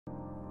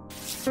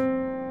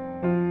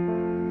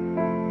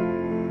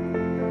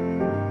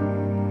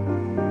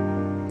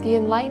The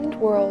Enlightened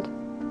World,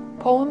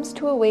 Poems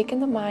to Awaken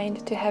the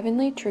Mind to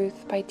Heavenly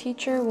Truth by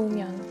Teacher Woo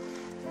Myung.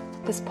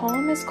 This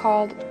poem is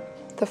called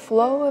The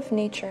Flow of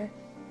Nature.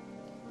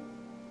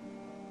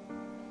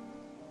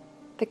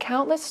 The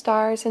countless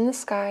stars in the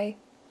sky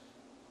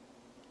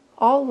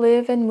all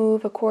live and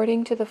move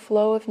according to the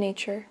flow of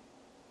nature.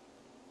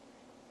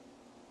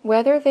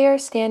 Whether they are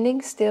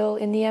standing still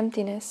in the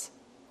emptiness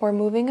or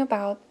moving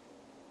about,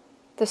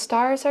 the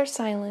stars are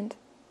silent,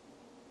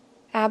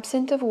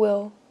 absent of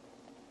will.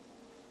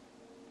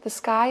 The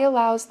sky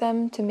allows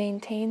them to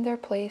maintain their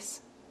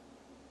place.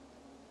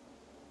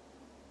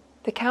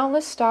 The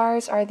countless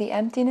stars are the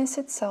emptiness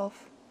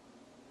itself.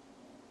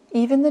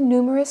 Even the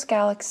numerous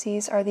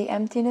galaxies are the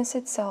emptiness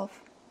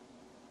itself.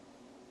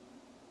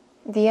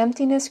 The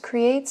emptiness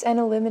creates and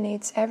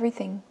eliminates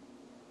everything.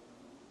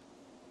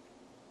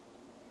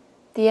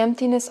 The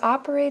emptiness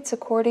operates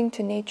according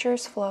to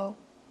nature's flow.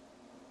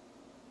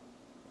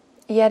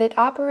 Yet it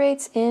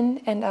operates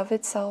in and of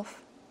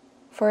itself,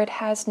 for it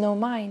has no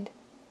mind.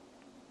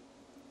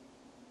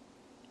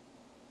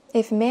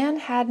 If man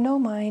had no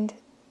mind,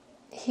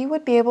 he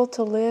would be able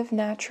to live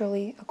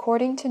naturally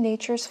according to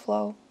nature's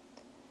flow.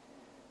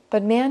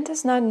 But man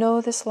does not know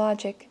this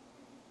logic.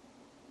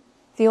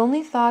 The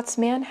only thoughts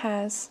man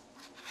has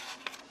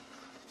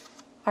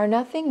are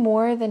nothing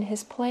more than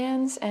his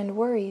plans and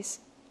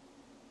worries.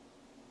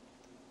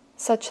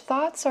 Such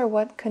thoughts are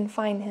what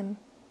confine him,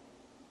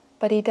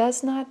 but he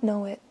does not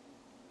know it.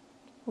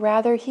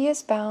 Rather, he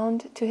is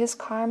bound to his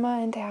karma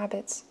and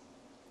habits.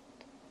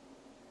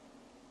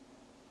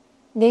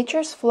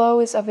 Nature's flow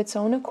is of its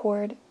own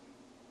accord.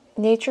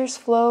 Nature's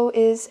flow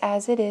is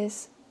as it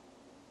is.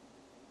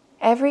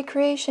 Every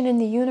creation in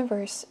the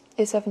universe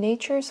is of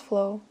nature's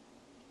flow.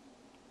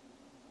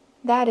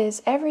 That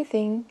is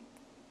everything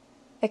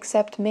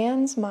except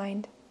man's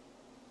mind.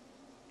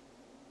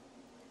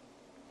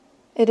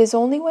 It is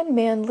only when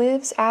man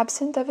lives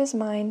absent of his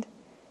mind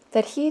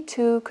that he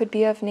too could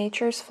be of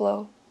nature's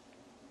flow.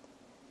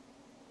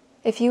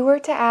 If you were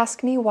to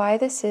ask me why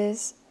this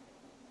is,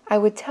 I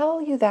would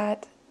tell you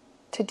that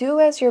to do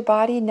as your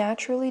body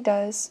naturally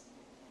does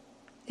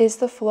is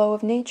the flow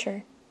of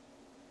nature.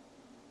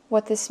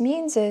 What this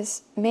means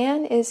is,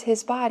 man is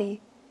his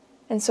body,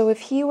 and so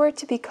if he were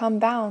to become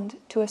bound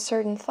to a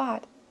certain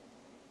thought,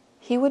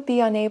 he would be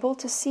unable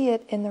to see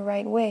it in the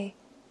right way.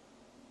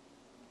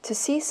 To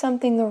see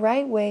something the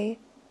right way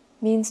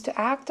means to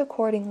act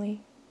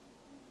accordingly.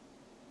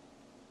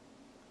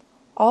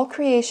 All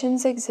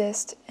creations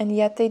exist, and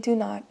yet they do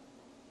not.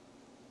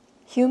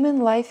 Human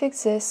life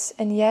exists,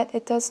 and yet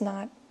it does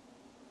not.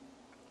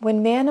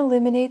 When man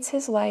eliminates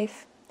his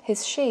life,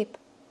 his shape,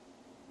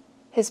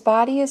 his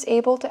body is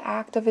able to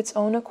act of its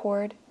own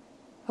accord,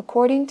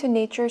 according to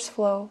nature's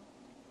flow.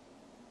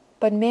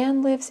 But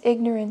man lives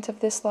ignorant of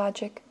this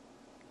logic.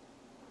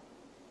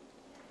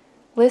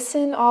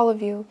 Listen, all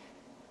of you.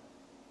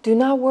 Do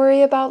not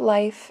worry about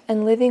life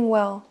and living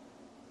well.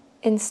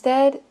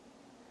 Instead,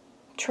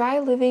 try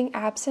living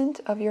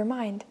absent of your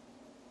mind.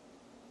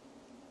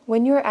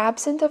 When you are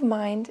absent of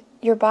mind,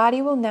 your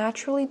body will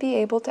naturally be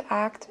able to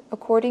act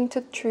according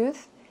to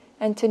truth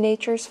and to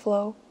nature's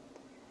flow.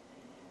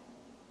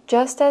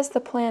 Just as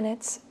the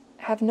planets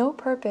have no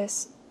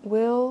purpose,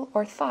 will,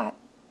 or thought,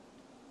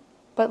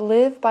 but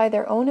live by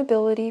their own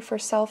ability for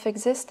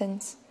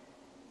self-existence,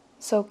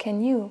 so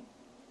can you.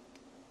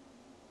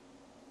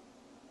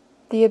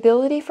 The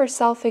ability for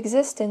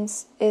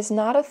self-existence is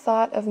not a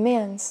thought of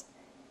man's,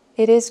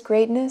 it is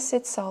greatness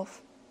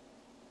itself.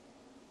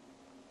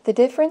 The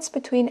difference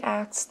between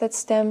acts that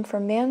stem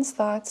from man's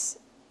thoughts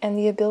and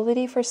the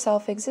ability for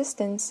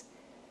self-existence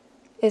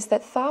is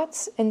that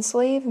thoughts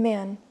enslave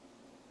man.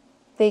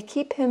 They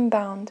keep him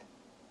bound,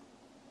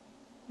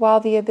 while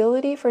the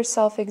ability for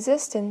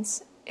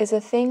self-existence is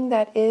a thing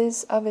that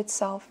is of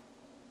itself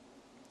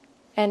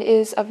and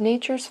is of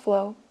nature's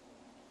flow.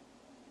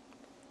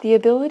 The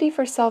ability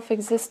for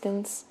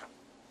self-existence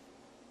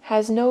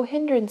has no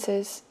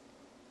hindrances,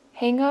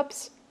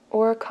 hang-ups,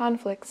 or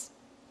conflicts.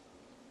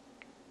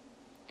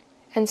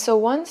 And so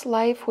one's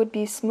life would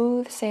be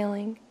smooth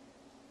sailing.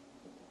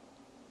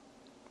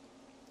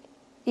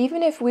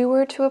 Even if we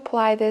were to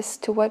apply this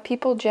to what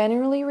people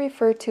generally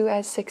refer to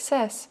as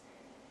success,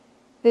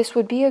 this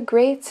would be a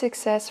great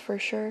success for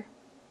sure.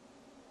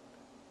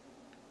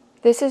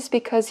 This is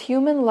because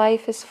human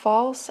life is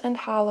false and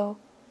hollow,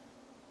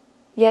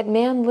 yet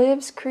man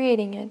lives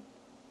creating it.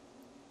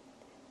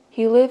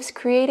 He lives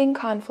creating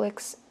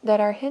conflicts that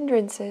are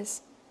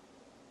hindrances,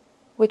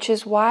 which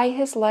is why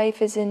his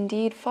life is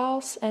indeed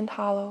false and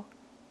hollow.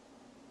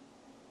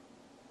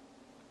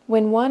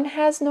 When one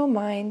has no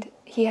mind,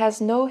 he has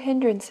no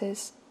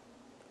hindrances.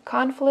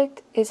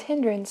 Conflict is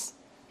hindrance,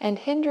 and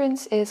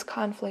hindrance is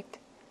conflict.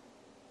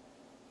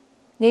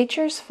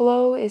 Nature's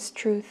flow is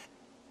truth.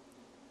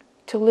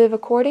 To live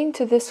according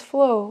to this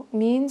flow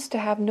means to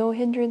have no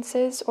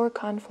hindrances or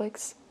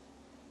conflicts.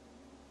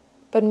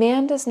 But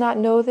man does not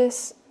know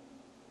this.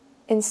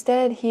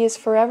 Instead, he is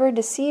forever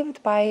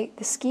deceived by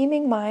the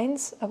scheming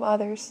minds of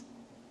others.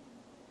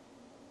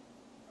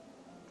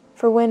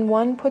 For when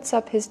one puts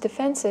up his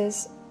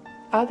defenses,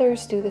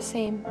 others do the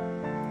same.